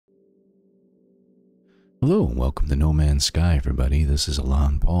Hello, welcome to No Man's Sky, everybody. This is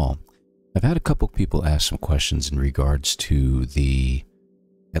ElanPaul. I've had a couple people ask some questions in regards to the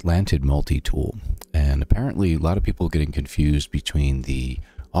Atlantid Multitool, and apparently a lot of people are getting confused between the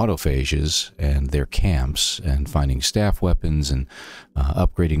autophages and their camps and finding staff weapons and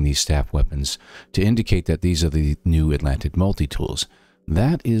upgrading these staff weapons to indicate that these are the new Atlantid Multitools.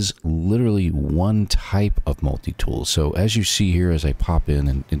 That is literally one type of multi-tool. So as you see here, as I pop in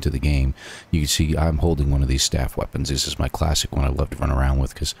and into the game, you can see I'm holding one of these staff weapons. This is my classic one I love to run around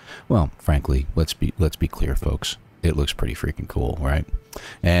with because, well, frankly, let's be clear, folks. It looks pretty freaking cool, right?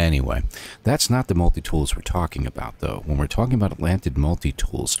 Anyway, that's not the multi-tools we're talking about, though. When we're talking about Atlantid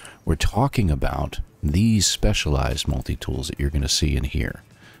multi-tools, we're talking about these specialized multi-tools that you're going to see in here.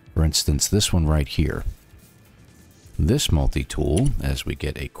 For instance, this one right here. This multi-tool, as we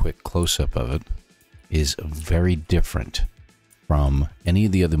get a quick close-up of it, is very different from any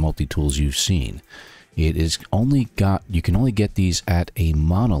of the other multi-tools you've seen. It is you can only get these at a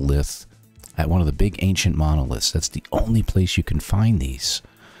monolith, at one of the big ancient monoliths. That's the only place you can find these.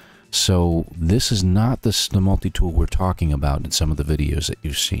 So this is not the multi-tool we're talking about in some of the videos that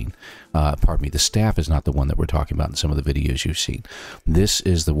you've seen. Pardon me, the staff is not the one that we're talking about in some of the videos you've seen. This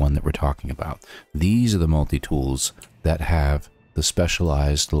is the one that we're talking about. These are the multi-tools that have the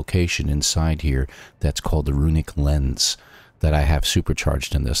specialized location inside here that's called the Runic Lens that I have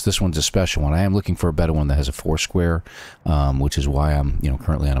supercharged in this. This one's a special one. I am looking for a better one that has a 4-square, which is why I'm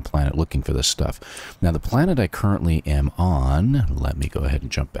currently on a planet looking for this stuff. Now the planet I currently am on, let me go ahead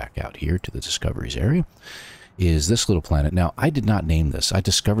and jump back out here to the Discoveries area, is this little planet. Now I did not name this. I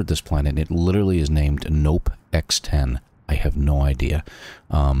discovered this planet and it literally is named Nope X10. I have no idea.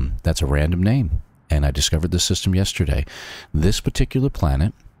 That's a random name and I discovered this system yesterday. This particular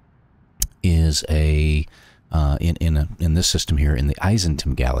planet is a in this system here in the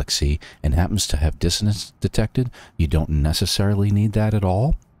Atlantid galaxy and happens to have dissonance detected. You don't necessarily need that at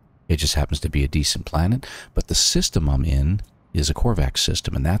all. It just happens to be a decent planet. But the system I'm in is a Korvax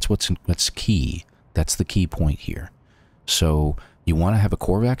system, and that's what's key. That's the key point here. So you want to have a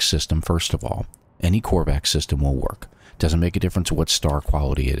Korvax system, first of all. Any Korvax system will work. Doesn't make a difference what star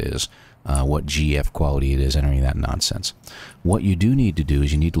quality it is, what GF quality it is, and any of that nonsense. What you do need to do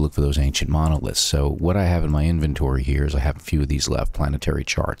is you need to look for those ancient monoliths. So what I have in my inventory here is I have a few of these left, planetary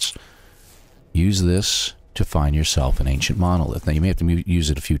charts. Use this to find yourself an ancient monolith. Now you may have to use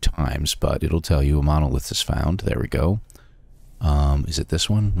it a few times, but it'll tell you a monolith is found. There we go. Is it this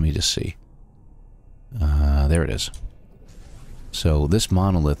one? Let me just see. There it is. So this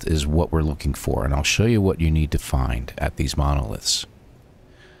monolith is what we're looking for, and I'll show you what you need to find at these monoliths.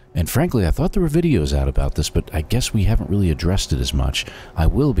 And frankly, I thought there were videos out about this, but I guess we haven't really addressed it as much. I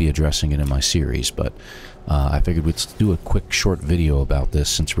will be addressing it in my series, but I figured we'd do a quick short video about this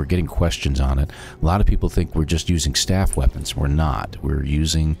since we're getting questions on it. A lot of people think we're just using staff weapons. We're not. We're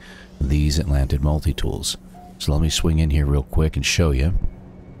using these Atlantid multi-tools. So let me swing in here real quick and show you.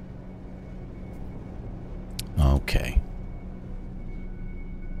 Okay.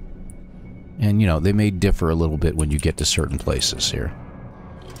 And, they may differ a little bit when you get to certain places here.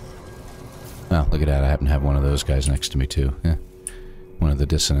 Oh, look at that. I happen to have one of those guys next to me, too. Yeah. One of the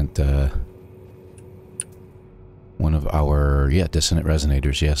dissonant, one of our, dissonant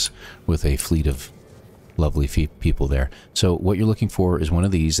resonators, yes, with a fleet of lovely people there. So what you're looking for is one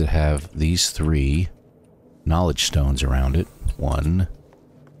of these that have these 3 knowledge stones around it. 1,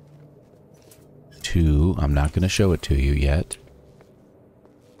 2, I'm not going to show it to you yet.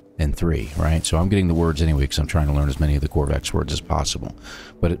 And 3, right? So I'm getting the words anyway because I'm trying to learn as many of the Korvax words as possible.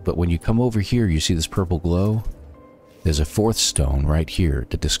 But when you come over here, you see this purple glow? There's a 4th stone right here,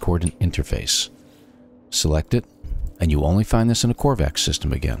 the discordant interface. Select it, and you only find this in a Korvax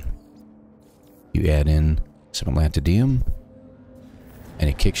system again. You add in some Atlantidium, and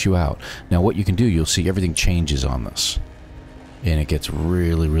it kicks you out. Now what you can do, you'll see everything changes on this. And it gets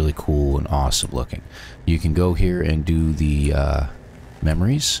really, really cool and awesome looking. You can go here and do the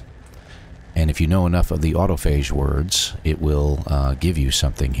memories. And if you know enough of the autophage words, it will give you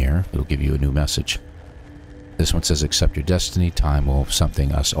something here. It'll give you a new message. This one says, accept your destiny, time will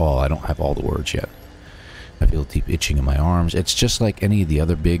something us all. I don't have all the words yet. I feel deep itching in my arms. It's just like any of the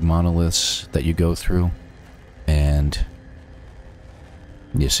other big monoliths that you go through. And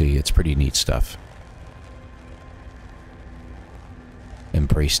you see, it's pretty neat stuff.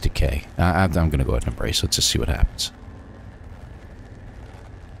 Embrace decay. I'm going to go ahead and embrace. Let's just see what happens.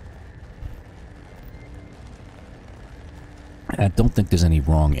 I don't think there's any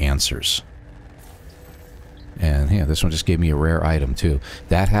wrong answers. And yeah, this one just gave me a rare item too.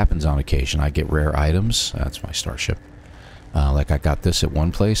 That happens on occasion. I get rare items. That's my starship. Like I got this at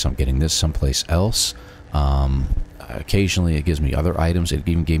one place. I'm getting this someplace else. Occasionally it gives me other items. It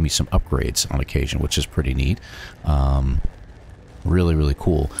even gave me some upgrades on occasion, which is pretty neat. Really, really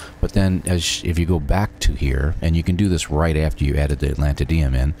cool. But then if you go back to here, and you can do this right after you added the Atlantid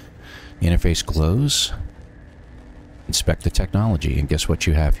DM in, the interface glows, inspect the technology, and guess what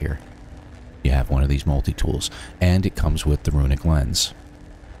you have here? You have one of these multi-tools, and it comes with the Runic Lens.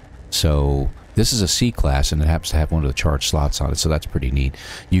 So this is a C class, and it happens to have one of the charge slots on it, so that's pretty neat.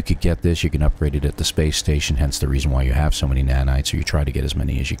 You could get this, you can upgrade it at the space station, hence the reason why you have so many nanites, or you try to get as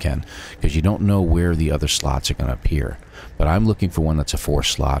many as you can, because you don't know where the other slots are going to appear. But I'm looking for one that's a 4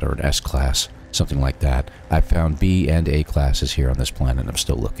 slot or an S class, something like that. I found B and A classes here on this planet, and I'm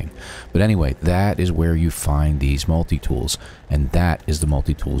still looking. But anyway, that is where you find these multi-tools, and that is the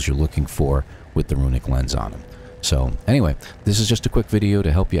multi-tools you're looking for with the Runic Lens on them. So anyway, this is just a quick video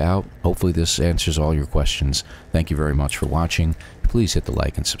to help you out. Hopefully this answers all your questions. Thank you very much for watching. Please hit the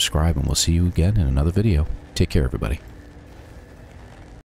like and subscribe, and we'll see you again in another video. Take care, everybody.